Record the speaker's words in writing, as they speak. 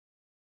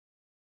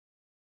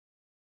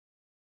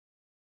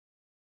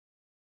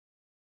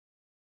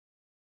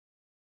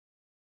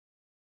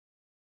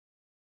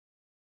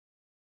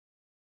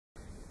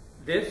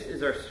This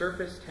is our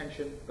surface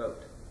tension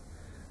boat.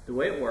 The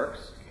way it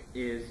works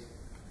is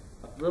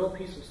a little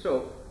piece of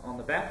soap on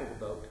the back of the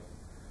boat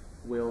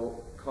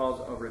will cause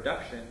a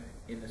reduction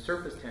in the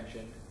surface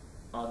tension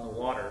on the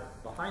water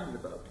behind the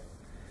boat.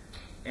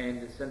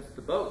 And since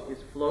the boat is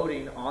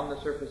floating on the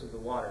surface of the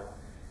water,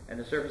 and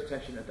the surface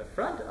tension at the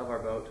front of our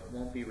boat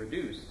won't be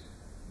reduced,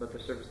 but the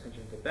surface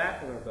tension at the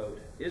back of our boat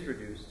is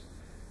reduced,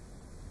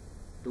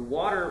 the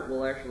water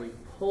will actually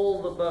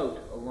pull the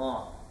boat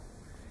along.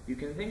 You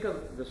can think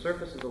of the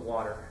surface of the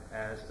water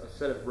as a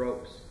set of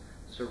ropes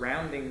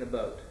surrounding the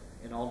boat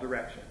in all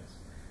directions,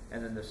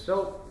 and then the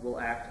soap will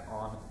act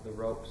on the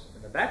ropes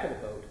in the back of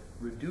the boat,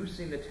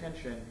 reducing the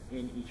tension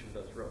in each of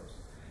those ropes.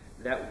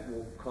 That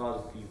will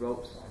cause the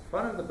ropes on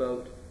front of the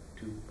boat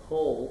to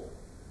pull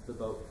the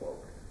boat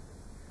forward.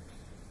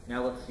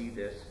 Now let's see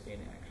this in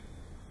action.